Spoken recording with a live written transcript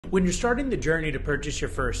When you're starting the journey to purchase your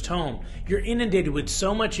first home, you're inundated with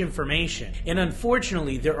so much information. And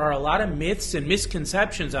unfortunately, there are a lot of myths and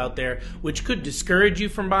misconceptions out there which could discourage you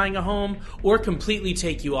from buying a home or completely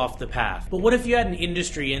take you off the path. But what if you had an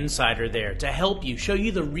industry insider there to help you, show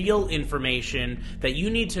you the real information that you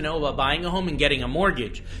need to know about buying a home and getting a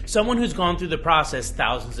mortgage? Someone who's gone through the process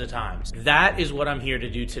thousands of times. That is what I'm here to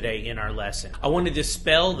do today in our lesson. I want to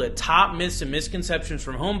dispel the top myths and misconceptions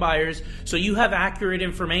from home buyers so you have accurate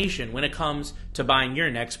information when it comes to buying your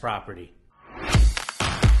next property.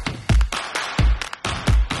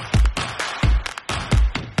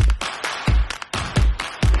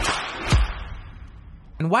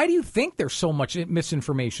 And why do you think there's so much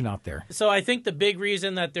misinformation out there? So I think the big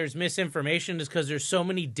reason that there's misinformation is because there's so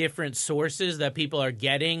many different sources that people are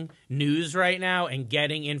getting news right now and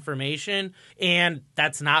getting information. And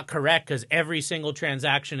that's not correct because every single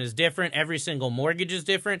transaction is different. Every single mortgage is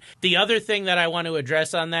different. The other thing that I want to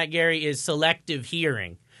address on that, Gary, is selective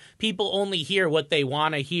hearing. People only hear what they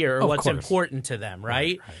want to hear or what's important to them,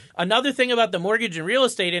 right? Another thing about the mortgage and real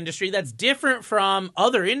estate industry that's different from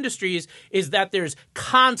other industries is that there's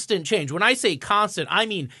constant change. When I say constant, I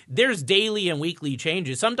mean there's daily and weekly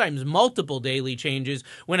changes, sometimes multiple daily changes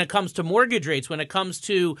when it comes to mortgage rates, when it comes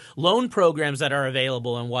to loan programs that are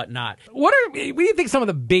available and whatnot. What do you think some of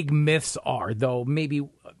the big myths are, though, maybe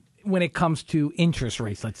when it comes to interest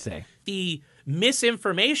rates, let's say? The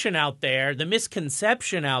misinformation out there, the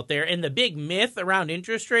misconception out there, and the big myth around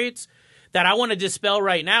interest rates that I want to dispel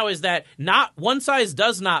right now is that not one size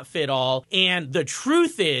does not fit all. And the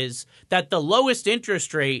truth is that the lowest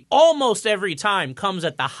interest rate almost every time comes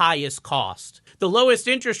at the highest cost. The lowest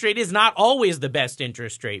interest rate is not always the best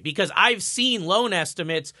interest rate because I've seen loan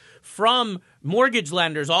estimates from mortgage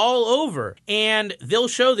lenders all over and they'll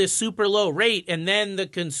show this super low rate and then the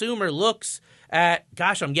consumer looks at,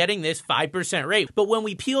 gosh, I'm getting this 5% rate. But when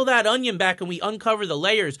we peel that onion back and we uncover the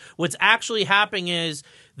layers, what's actually happening is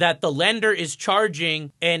that the lender is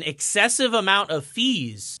charging an excessive amount of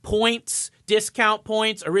fees, points, discount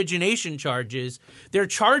points, origination charges. They're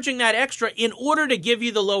charging that extra in order to give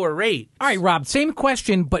you the lower rate. All right, Rob, same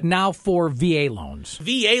question, but now for VA loans.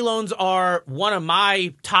 VA loans are one of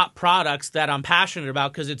my top products that I'm passionate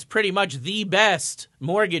about because it's pretty much the best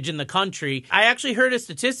mortgage in the country. I actually heard a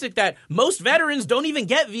statistic that most veterans don't even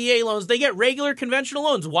get VA loans. They get regular conventional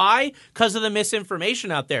loans. Why? Because of the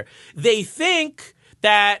misinformation out there. They think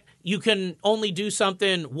that you can only do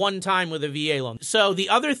something one time with a VA loan. So the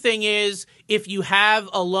other thing is if you have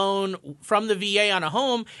a loan from the VA on a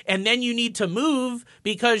home and then you need to move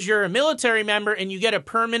because you're a military member and you get a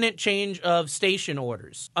permanent change of station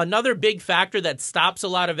orders. Another big factor that stops a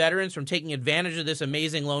lot of veterans from taking advantage of this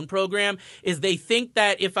amazing loan program is they think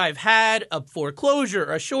that if I've had a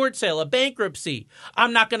foreclosure, a short sale, a bankruptcy,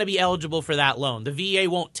 I'm not going to be eligible for that loan. The VA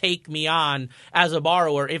won't take me on as a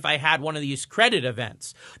borrower if I had one of these credit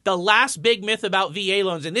events. The last big myth about VA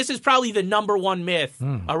loans, and this is probably the number one myth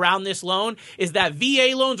around this loan, is that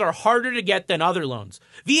VA loans are harder to get than other loans.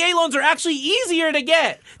 VA loans are actually easier to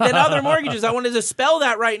get than other mortgages. I want to dispel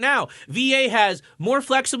that right now. VA has more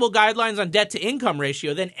flexible guidelines on debt-to-income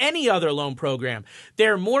ratio than any other loan program.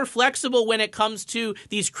 They're more flexible when it comes to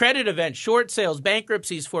these credit events, short sales,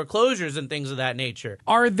 bankruptcies, foreclosures, and things of that nature.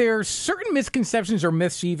 Are there certain misconceptions or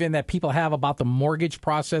myths even that people have about the mortgage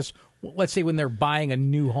process, let's say when they're buying a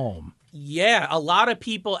new home? Yeah, a lot of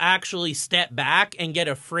people actually step back and get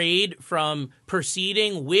afraid from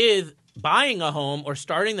proceeding with buying a home or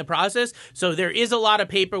starting the process. So there is a lot of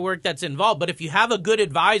paperwork that's involved. But if you have a good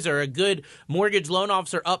advisor, a good mortgage loan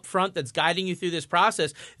officer up front that's guiding you through this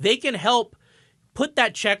process, they can help put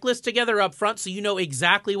that checklist together up front so you know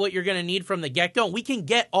exactly what you're going to need from the get-go. We can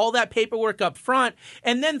get all that paperwork up front,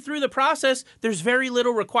 and then through the process, there's very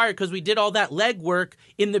little required because we did all that legwork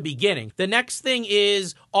in the beginning. The next thing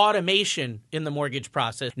is automation in the mortgage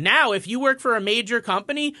process. Now, if you work for a major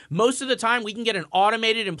company, most of the time we can get an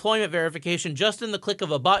automated employment verification just in the click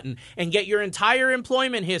of a button and get your entire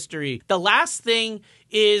employment history. The last thing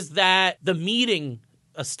is that the meeting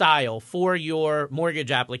style for your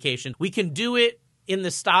mortgage application, we can do it in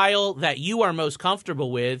the style that you are most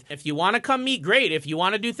comfortable with. If you want to come meet, great. If you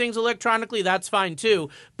want to do things electronically, that's fine too.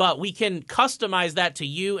 But we can customize that to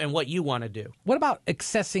you and what you want to do. What about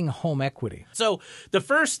accessing home equity? So the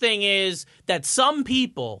first thing is that some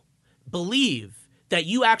people believe that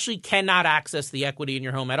you actually cannot access the equity in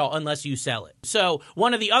your home at all unless you sell it. So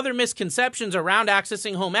one of the other misconceptions around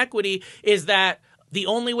accessing home equity is that the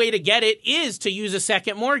only way to get it is to use a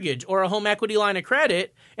second mortgage or a home equity line of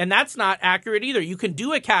credit, and that's not accurate either. You can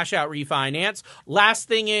do a cash out refinance. Last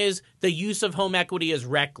thing is the use of home equity is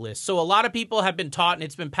reckless. So a lot of people have been taught, and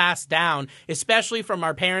it's been passed down, especially from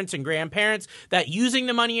our parents and grandparents, that using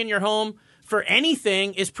the money in your home for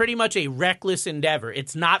anything is pretty much a reckless endeavor.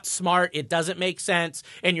 It's not smart, it doesn't make sense,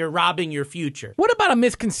 and you're robbing your future. What about a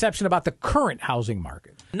misconception about the current housing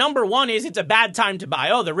market? Number one is it's a bad time to buy.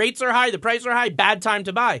 Oh, the rates are high, the prices are high, bad time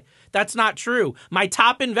to buy. That's not true. My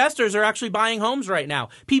top investors are actually buying homes right now.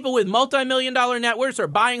 People with multi-million-dollar net worths are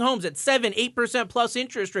buying homes at 7-8% plus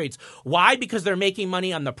interest rates. Why? Because they're making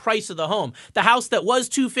money on the price of the home. The house that was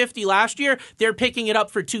 $250 last year, they're picking it up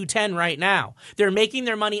for $210 right now. They're making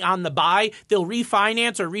their money on the buy. They'll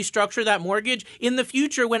refinance or restructure that mortgage in the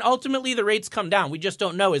future when ultimately the rates come down. We just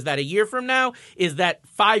don't know. Is that a year from now? Is that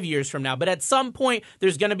 5 years from now? But at some point,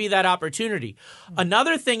 there's going to be that opportunity.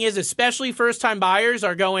 Another thing is, especially first-time buyers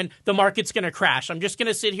are going, the market's going to crash. I'm just going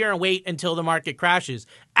to sit here and wait until the market crashes.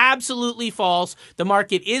 Absolutely false. The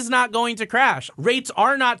market is not going to crash. Rates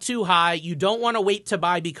are not too high. You don't want to wait to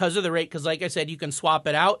buy because of the rate, because like I said, you can swap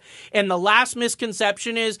it out. And the last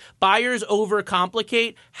misconception is buyers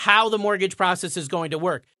overcomplicate how the mortgage process is going to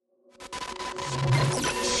work.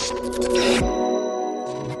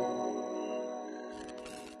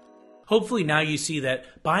 Hopefully now you see that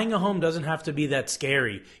buying a home doesn't have to be that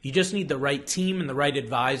scary. You just need the right team and the right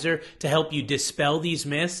advisor to help you dispel these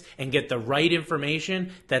myths and get the right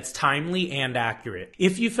information that's timely and accurate.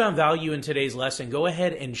 If you found value in today's lesson, go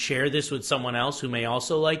ahead and share this with someone else who may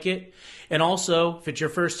also like it. And also, if it's your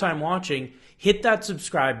first time watching, hit that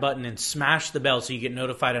subscribe button and smash the bell so you get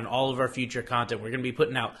notified on all of our future content. We're going to be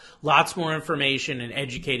putting out lots more information and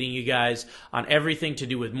educating you guys on everything to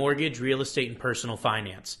do with mortgage, real estate, and personal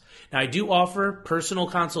finance. Now, I do offer personal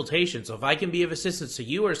consultations, so if I can be of assistance to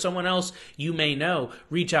you or someone else you may know,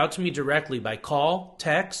 reach out to me directly by call,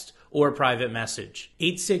 text, or private message.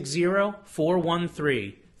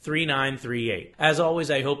 860-413-3938. As always,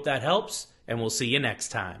 I hope that helps, and we'll see you next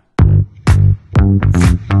time.